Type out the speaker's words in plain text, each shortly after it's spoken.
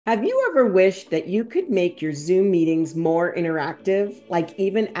Have you ever wished that you could make your Zoom meetings more interactive, like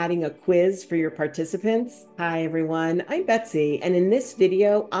even adding a quiz for your participants? Hi everyone, I'm Betsy, and in this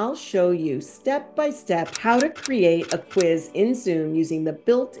video, I'll show you step by step how to create a quiz in Zoom using the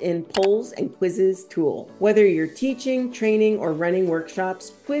built-in polls and quizzes tool. Whether you're teaching, training, or running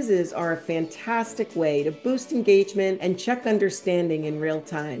workshops, quizzes are a fantastic way to boost engagement and check understanding in real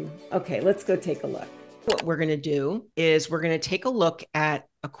time. Okay, let's go take a look. What we're going to do is we're going to take a look at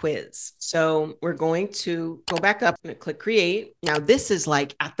a quiz. So we're going to go back up and click create. Now this is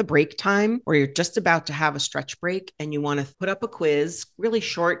like at the break time where you're just about to have a stretch break and you want to put up a quiz, really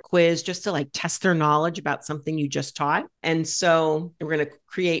short quiz, just to like test their knowledge about something you just taught. And so we're going to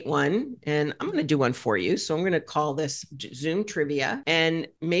create one and I'm going to do one for you. So I'm going to call this Zoom trivia. And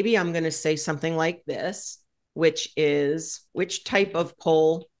maybe I'm going to say something like this, which is which type of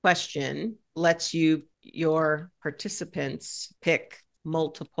poll question lets your participants pick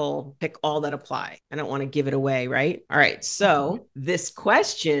all that apply. I don't want to give it away, right? All right. So this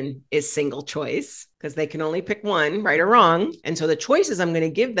question is single choice because they can only pick one, right or wrong. And so the choices I'm going to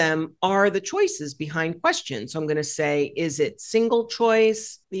give them are the choices behind questions. So I'm going to say, is it single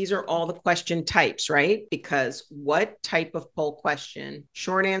choice? These are all the question types, right? Because what type of poll question?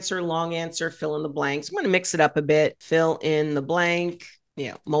 Short answer, long answer, fill in the blanks. I'm going to mix it up a bit, fill in the blank,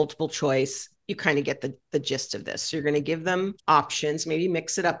 multiple choice. You kind of get the gist of this. So you're going to give them options, maybe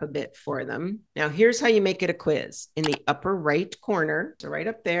mix it up a bit for them. Now, here's how you make it a quiz. In the upper right corner, so right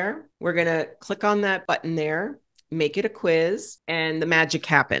up there, we're going to click on that button there, make it a quiz, and the magic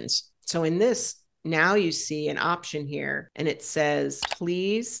happens. So in this, now you see an option here and it says,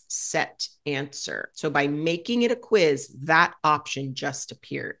 please set answer. So by making it a quiz, that option just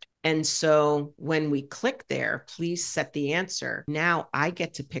appeared. And so when we click there, please set the answer. Now I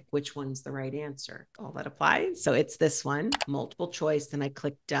get to pick which one's the right answer. All that applies. So it's this one, multiple choice. Then I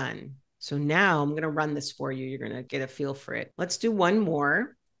click done. So now I'm going to run this for you. You're going to get a feel for it. Let's do one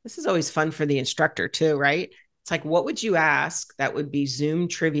more. This is always fun for the instructor too, right? It's like, what would you ask? That would be Zoom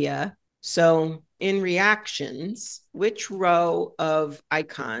trivia. So in reactions, which row of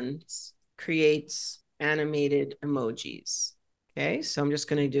icons creates animated emojis? Okay, so I'm just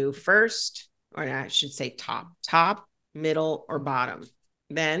going to do first, or I should say top, middle, or bottom.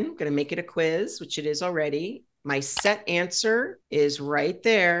 Then I'm going to make it a quiz, which it is already. My set answer is right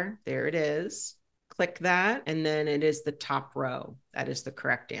there. There it is. Click that, and then it is the top row. That is the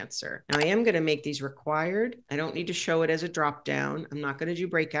correct answer. Now I am going to make these required. I don't need to show it as a drop down. I'm not going to do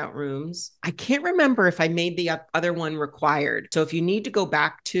breakout rooms. I can't remember if I made the other one required. So if you need to go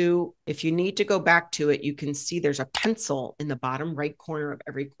back to it, you can see there's a pencil in the bottom right corner of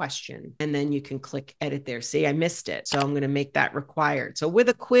every question. And then you can click edit there. See, I missed it. So I'm going to make that required. So with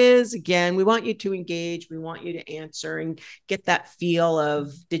a quiz, again, we want you to engage. We want you to answer and get that feel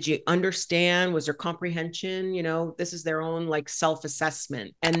of, did you understand? Was there comprehension? This is their own like self-assessment.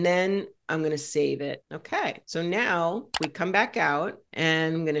 And then I'm going to save it. Okay. So now we come back out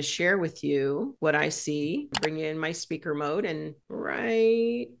and I'm going to share with you what I see. Bring in my speaker mode and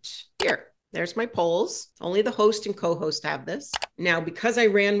right here. There's my polls. Only the host and co-host have this. Now, because I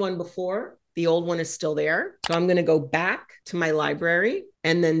ran one before, the old one is still there. So I'm going to go back to my library.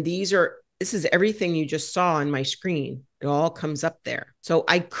 And then this is everything you just saw on my screen. It all comes up there. So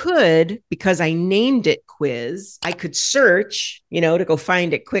I could, because I named it quiz, I could search, to go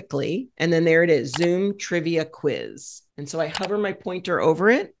find it quickly. And then there it is, Zoom trivia quiz. And so I hover my pointer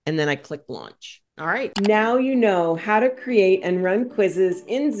over it and then I click launch. All right. Now you know how to create and run quizzes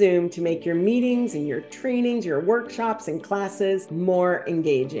in Zoom to make your meetings and your trainings, your workshops and classes more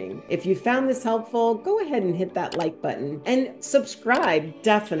engaging. If you found this helpful, go ahead and hit that like button and subscribe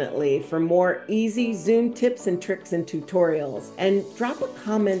definitely for more easy Zoom tips and tricks and tutorials. And drop a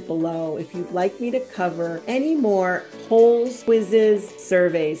comment below if you'd like me to cover any more polls, quizzes,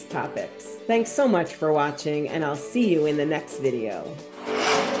 surveys, topics. Thanks so much for watching, and I'll see you in the next video.